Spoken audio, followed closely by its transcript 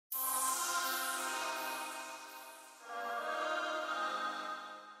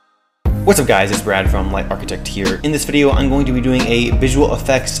What's up guys, it's Brad from LightArchitect here. In this video, I'm going to be doing a visual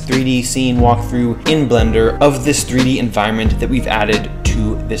effects 3D scene walkthrough in Blender of this 3D environment that we've added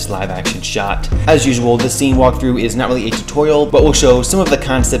to this live action shot. As usual, this scene walkthrough is not really a tutorial, but will show some of the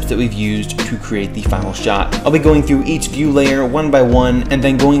concepts that we've used to create the final shot. I'll be going through each view layer one by one, and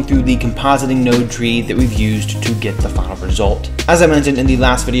then going through the compositing node tree that we've used to get the final result. As I mentioned in the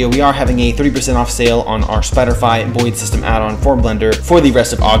last video, we are having a 30% off sale on our Spiderfy Void System add-on for Blender for the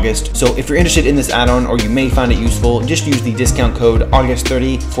rest of August. So if you're interested in this add-on, or you may find it useful, just use the discount code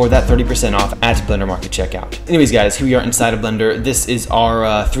August30 for that 30% off at Blender Market checkout. Anyways guys, here we are inside of Blender. This is our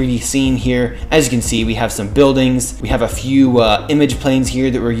 3D scene here. As you can see, we have some buildings. We have a few image planes here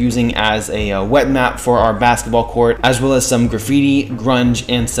that we're using as a wet map for our basketball court, as well as some graffiti, grunge,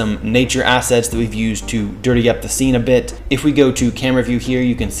 and some nature assets that we've used to dirty up the scene a bit. If we go to camera view here,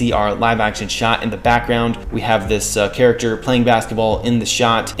 you can see our live action shot in the background. We have this character playing basketball in the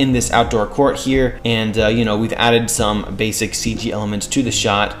shot in this outdoor court here, and you know, we've added some basic CG elements to the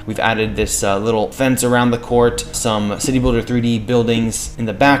shot. We've added this little fence around the court, some City Builder 3D buildings in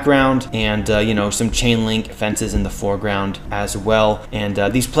the background, and you know, some chain link fences in the foreground as well. And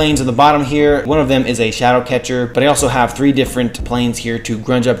these planes on the bottom here, one of them is a shadow catcher, but I also have 3 different planes here to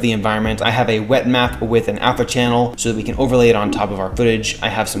grunge up the environment. I have a wet map with an alpha channel so that we can overlay it on top of our footage. I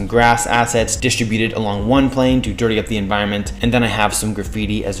have some grass assets distributed along one plane to dirty up the environment, and then I have some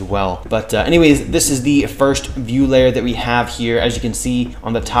graffiti as well. But anyways, this is the first view layer that we have here. As you can see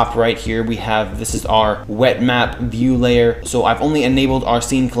on the top right here, we have, this is our wet map view layer. So I've only enabled our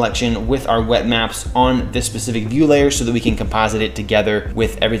scene collection with our wet maps on this specific view layer so that we can composite it together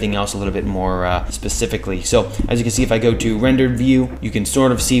with everything else a little bit more specifically. So as you can see, if I go to rendered view, you can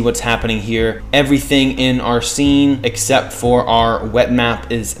sort of see what's happening here. Everything in our scene except for our wet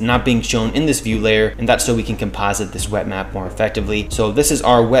map is not being shown in this view layer, and that's so we can composite this wet map more effectively. So this is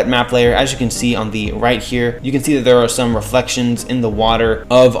our wet map layer. As you can see on the right here, you can see that there are some reflections in the water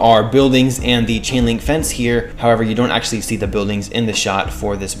of our buildings and the chain link fence here. However, you don't actually see the buildings in the shot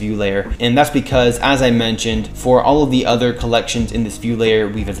for this view layer, and that's because, as I mentioned, for all of the other collections in this view layer,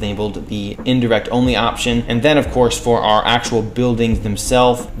 we've enabled the indirect only option. And then of course, for our actual buildings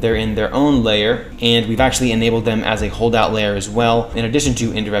themselves, they're in their own layer, and we've actually enabled them as a holdout layer as well, in addition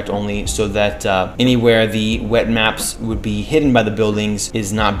to indirect only, so that anywhere the wet maps would be hidden by the buildings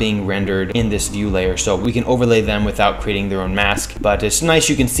is not being rendered in this view layer. So we can overlay them without creating their own mask. But it's nice,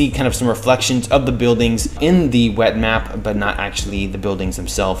 you can see kind of some reflections of the buildings in the wet map, but not actually the buildings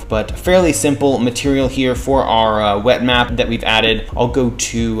themselves. But fairly simple material here for our wet map that we've added. I'll go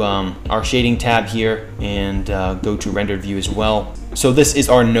to our shading tab here and go to rendered view as well. So this is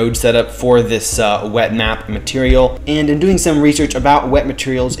our node setup for this wet map material. And in doing some research about wet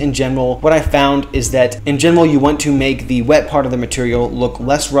materials in general, what I found is that in general, you want to make the wet part of the material look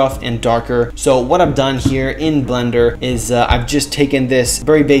less rough and darker. So what I've done here in Blender is I've just taken this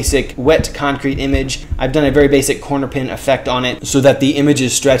very basic wet concrete image. I've done a very basic corner pin effect on it so that the image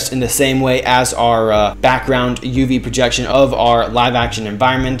is stretched in the same way as our background UV projection of our live action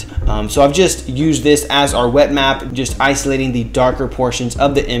environment. So I've just used this as our wet map, just isolating the darker portions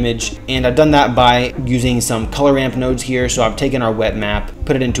of the image, and I've done that by using some color ramp nodes here. So I've taken our wet map,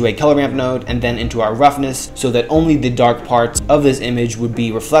 put it into a color ramp node, and then into our roughness, so that only the dark parts of this image would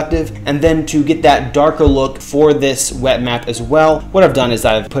be reflective. And then to get that darker look for this wet map as well, what I've done is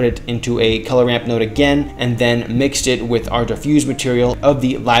I've put it into a color ramp node again, and then mixed it with our diffuse material of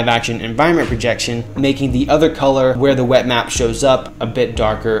the live action environment projection, making the other color where the wet map shows up a bit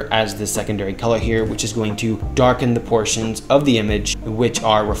darker as the secondary color here, which is going to darken the portions of the image which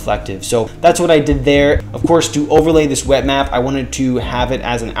are reflective. So that's what I did there. Of course, to overlay this wet map, I wanted to have it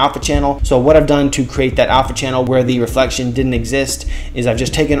as an alpha channel. So what I've done to create that alpha channel where the reflection didn't exist is I've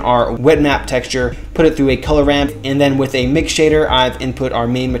just taken our wet map texture, put it through a color ramp, and then with a mix shader, I've input our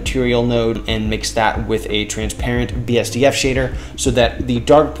main material node and mixed that with a transparent BSDF shader so that the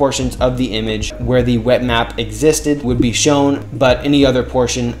dark portions of the image where the wet map existed would be shown, but any other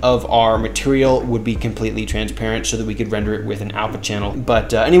portion of our material would be completely transparent so that we could render it with an alpha channel.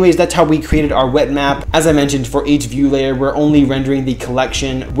 But anyways, that's how we created our wet map. As I mentioned, for each view layer, we're only rendering the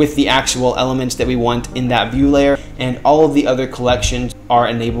collection with the actual elements that we want in that view layer, and all of the other collections are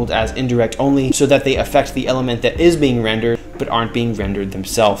enabled as indirect only so that they affect the element that is being rendered but aren't being rendered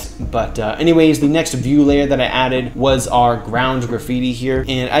themselves. But anyways, the next view layer that I added was our ground graffiti here.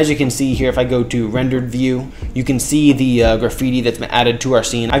 And as you can see here, if I go to rendered view, you can see the graffiti that's been added to our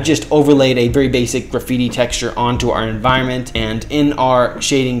scene. I've just overlaid a very basic graffiti texture onto our environment. And in our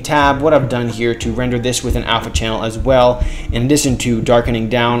shading tab, what I've done here to render this with an alpha channel as well, in addition to darkening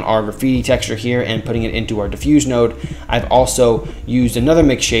down our graffiti texture here and putting it into our diffuse node, I've also used another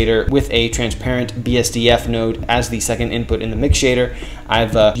mix shader with a transparent BSDF node as the second input in the mix shader.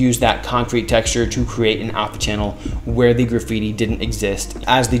 I've used that concrete texture to create an alpha channel where the graffiti didn't exist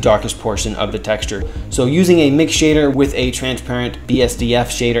as the darkest portion of the texture. So using a mix shader with a transparent BSDF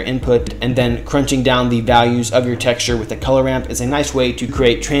shader input and then crunching down the values of your texture with a color ramp is a nice way to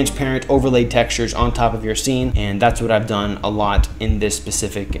create transparent overlaid textures on top of your scene, and that's what I've done a lot in this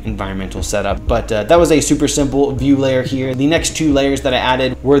specific environmental setup. But that was a super simple view layer here. The next two layers that I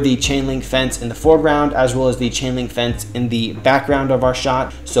added were the chain link fence in the foreground as well as the chain link fence in the background of our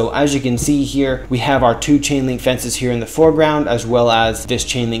shot. So as you can see here, we have our two chain link fences here in the foreground as well as this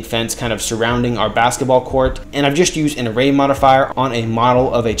chain link fence kind of surrounding our basketball court. And I've just used an array modifier on a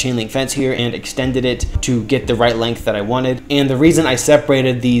model of a chain link fence here and extended it to get the right length that I wanted. And the reason I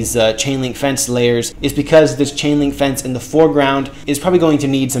separated these chain link fence layers is because this chain link fence in the foreground is probably going to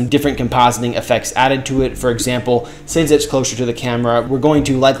need some different compositing effects added to it. For example, since it's closer to the camera, we're going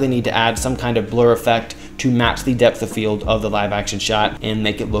to likely need to add some kind of blur effect to match the depth of field of the live action shot and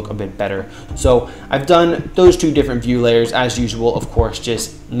make it look a bit better. So I've done those two different view layers as usual, of course,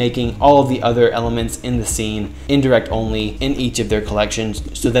 just making all of the other elements in the scene indirect only in each of their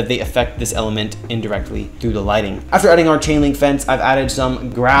collections so that they affect this element indirectly through the lighting. After adding our chain link fence, I've added some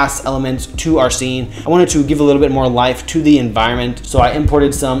grass elements to our scene. I wanted to give a little bit more life to the environment, so I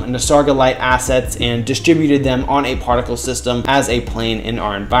imported some Nisarga light assets and distributed them on a particle system as a plane in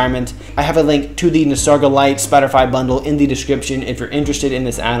our environment. I have a link to the Nisarga Light Spiderfy bundle in the description if you're interested in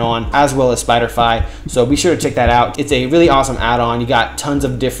this add-on, as well as Spiderfy, so be sure to check that out. It's a really awesome add-on. You got tons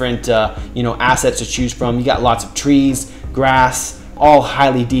of different assets to choose from. You got lots of trees, grass, all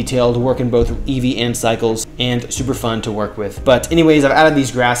highly detailed, work in both Eevee and cycles, and super fun to work with. But anyways, I've added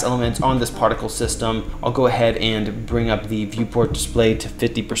these grass elements on this particle system. I'll go ahead and bring up the viewport display to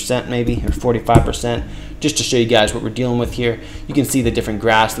 50% maybe, or 45%, just to show you guys what we're dealing with here. You can see the different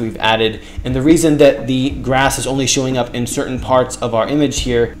grass that we've added. And the reason that the grass is only showing up in certain parts of our image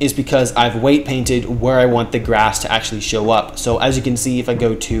here is because I've weight painted where I want the grass to actually show up. So as you can see, if I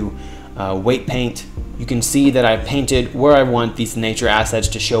go to weight paint, you can see that I've painted where I want these nature assets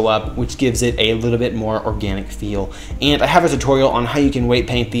to show up, which gives it a little bit more organic feel. And I have a tutorial on how you can weight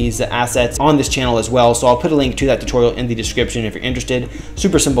paint these assets on this channel as well, so I'll put a link to that tutorial in the description if you're interested.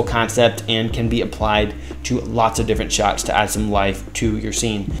 Super simple concept and can be applied to lots of different shots to add some life to your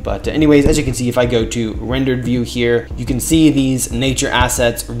scene. But anyways, as you can see, if I go to rendered view here, you can see these nature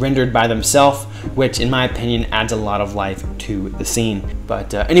assets rendered by themselves, which in my opinion adds a lot of life to the scene.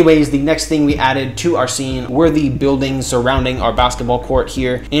 But anyways, the next thing we added to our scene were the buildings surrounding our basketball court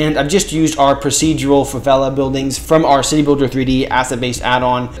here, and I've just used our procedural favela buildings from our City Builder 3D asset-based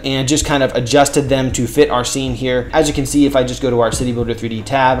add-on and just kind of adjusted them to fit our scene here. As you can see, if I just go to our City Builder 3D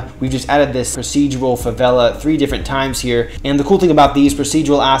tab, we've just added this procedural favela 3 different times here. And the cool thing about these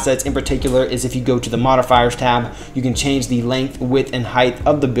procedural assets in particular is if you go to the modifiers tab, you can change the length, width, and height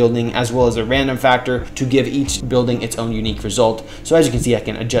of the building as well as a random factor to give each building its own unique result. So as you can see, I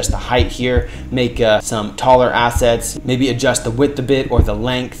can adjust the height here, make some taller assets, maybe adjust the width a bit or the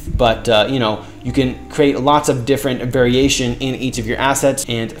length, but you can create lots of different variation in each of your assets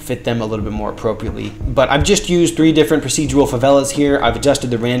and fit them a little bit more appropriately. But I've just used 3 different procedural favelas here. I've adjusted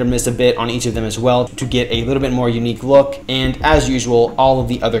the randomness a bit on each of them as well to get a little bit more unique look. And as usual, all of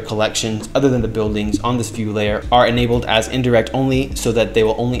the other collections other than the buildings on this view layer are enabled as indirect only, so that they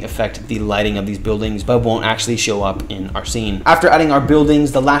will only affect the lighting of these buildings but won't actually show up in our scene. After adding our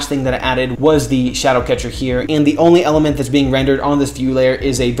buildings, the last thing that I added was the shadow catcher here, and the only element that's being rendered on this view layer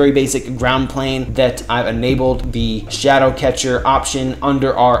is a very basic ground plane that I've enabled the shadow catcher option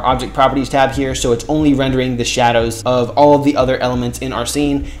under our object properties tab here, so it's only rendering the shadows of all of the other elements in our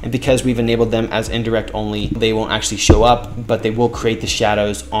scene. And because we've enabled them as indirect only, they won't actually show up, but they will create the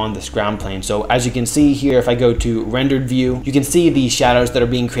shadows on this ground plane. So as you can see here, if I go to rendered view, you can see the shadows that are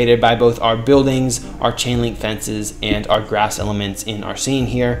being created by both our buildings, our chain link fences, and our grass elements in our scene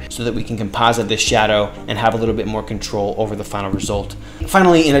here, so that we can composite this shadow and have a little bit more control over the final result.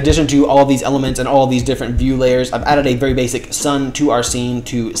 Finally, in addition to all of these elements and all of these different view layers, I've added a very basic sun to our scene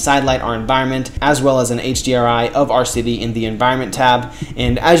to sidelight our environment, as well as an HDRI of our city in the environment tab.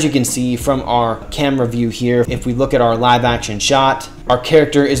 And as you can see from our camera view here, if we look at our live action shot, our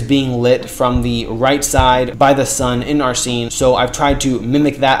character is being lit from the right side by the sun in our scene. So I've tried to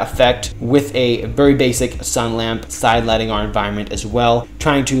mimic that effect with a very basic sun lamp side lighting our environment as well,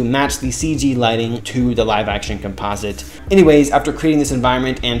 trying to match the CG lighting to the live action composite. Anyways, after creating this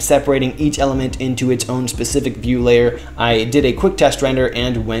environment and separating each element into its own specific view layer, I did a quick test render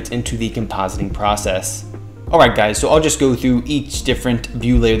and went into the compositing process. Alright guys, so I'll just go through each different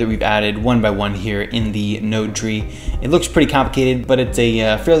view layer that we've added one by one here in the node tree. It looks pretty complicated, but it's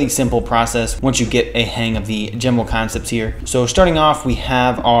a fairly simple process once you get a hang of the general concepts here. So starting off, we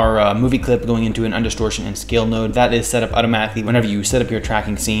have our movie clip going into an undistortion and scale node. That is set up automatically whenever you set up your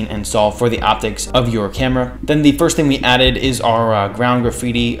tracking scene and solve for the optics of your camera. Then the first thing we added is our ground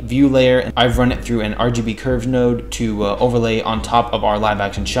graffiti view layer. I've run it through an RGB curves node to overlay on top of our live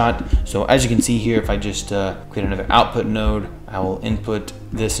action shot. So as you can see here, if I just create another output node, I will input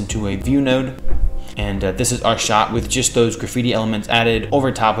this into a view node. And this is our shot with just those graffiti elements added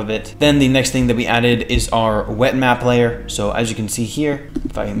over top of it. Then the next thing that we added is our wet map layer. So as you can see here,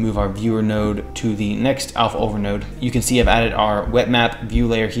 if I move our viewer node to the next alpha over node, you can see I've added our wet map view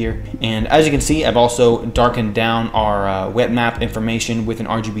layer here. And as you can see, I've also darkened down our wet map information with an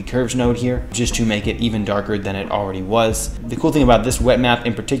RGB curves node here, just to make it even darker than it already was. The cool thing about this wet map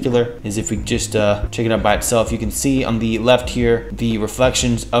in particular is if we just check it out by itself, you can see on the left here the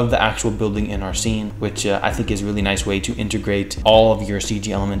reflections of the actual building in our scene, which I think is a really nice way to integrate all of your CG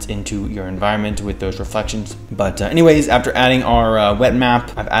elements into your environment with those reflections. But anyways, after adding our wet map,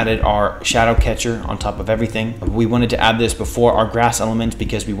 I've added our shadow catcher on top of everything. We wanted to add this before our grass element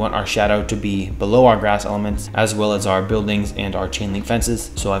because we want our shadow to be below our grass elements, as well as our buildings and our chain link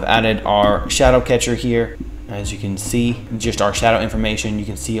fences. So I've added our shadow catcher here. As you can see, just our shadow information, you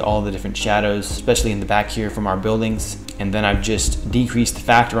can see all the different shadows, especially in the back here from our buildings. And then I've just decreased the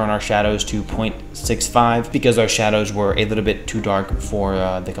factor on our shadows to 0.65 because our shadows were a little bit too dark for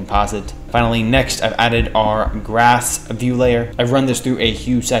the composite. Finally, next I've added our grass view layer. I've run this through a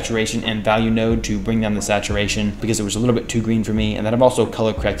hue, saturation, and value node to bring down the saturation because it was a little bit too green for me. And then I've also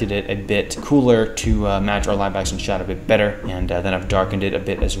color corrected it a bit cooler to match our live action shot a bit better. And then I've darkened it a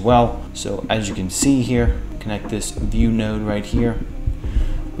bit as well. So as you can see here, connect this view node right here.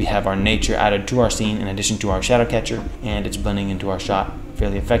 We have our nature added to our scene in addition to our shadow catcher, and it's blending into our shot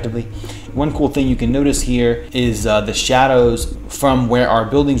fairly effectively. One cool thing you can notice here is the shadows from where our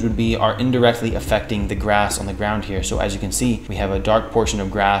buildings would be are indirectly affecting the grass on the ground here. So as you can see, we have a dark portion of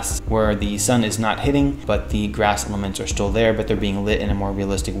grass where the sun is not hitting, but the grass elements are still there, but they're being lit in a more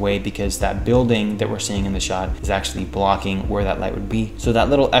realistic way because that building that we're seeing in the shot is actually blocking where that light would be. So that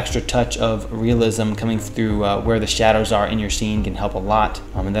little extra touch of realism coming through where the shadows are in your scene can help a lot.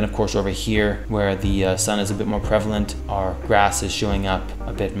 And then of course over here where the sun is a bit more prevalent, our grass is showing up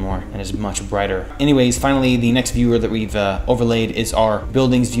a bit more and is much brighter. Anyways, finally, the next viewer that we've overlaid is our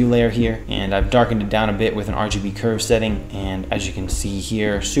buildings view layer here, and I've darkened it down a bit with an RGB curve setting. And as you can see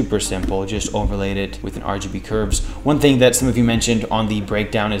here, super simple, just overlaid it with an RGB curves. One thing that some of you mentioned on the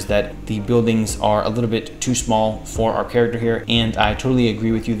breakdown is that the buildings are a little bit too small for our character here, and I totally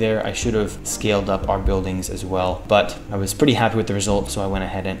agree with you there. I should have scaled up our buildings as well, but I was pretty happy with the result, so I went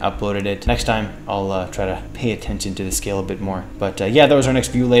ahead and uploaded it. Next time I'll try to pay attention to the scale a bit more. But yeah, that was our next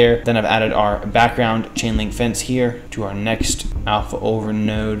view layer. Then I've added our background chain link fence here to our next alpha over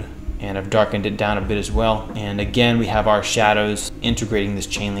node, and I've darkened it down a bit as well. And again, we have our shadows integrating this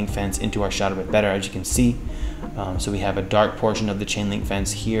chain link fence into our shot a bit better, as you can see. So we have a dark portion of the chain link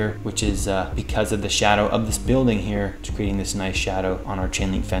fence here, which is because of the shadow of this building here. It's creating this nice shadow on our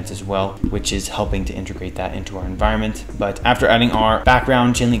chain link fence as well, which is helping to integrate that into our environment. But after adding our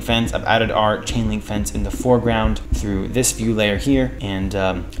background chain link fence, I've added our chain link fence in the foreground through this view layer here. And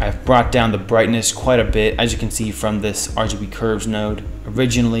I've brought down the brightness quite a bit, as you can see from this RGB curves node.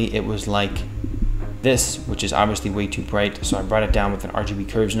 Originally, it was like this, which is obviously way too bright, so I brought it down with an RGB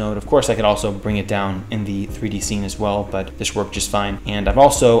curves node. Of course, I could also bring it down in the 3D scene as well, but this worked just fine. And I've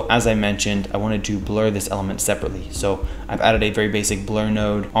also, as I mentioned, I wanted to blur this element separately. So I've added a very basic blur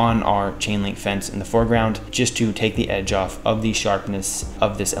node on our chain link fence in the foreground just to take the edge off of the sharpness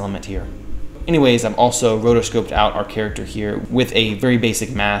of this element here. Anyways, I've also rotoscoped out our character here with a very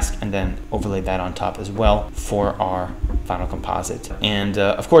basic mask and then overlaid that on top as well for our final composite. And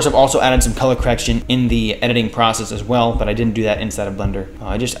of course, I've also added some color correction in the editing process as well, but I didn't do that inside of Blender.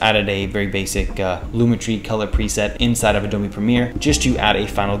 I just added a very basic Lumetri color preset inside of Adobe Premiere just to add a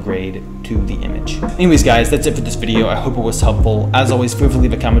final grade to the image. Anyways, guys, that's it for this video. I hope it was helpful. As always, feel free to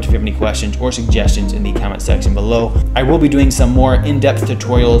leave a comment if you have any questions or suggestions in the comment section below. I will be doing some more in-depth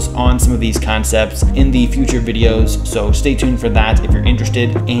tutorials on some of these concepts in the future videos, so stay tuned for that if you're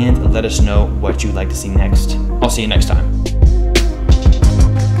interested, and let us know what you'd like to see next. I'll see you next time.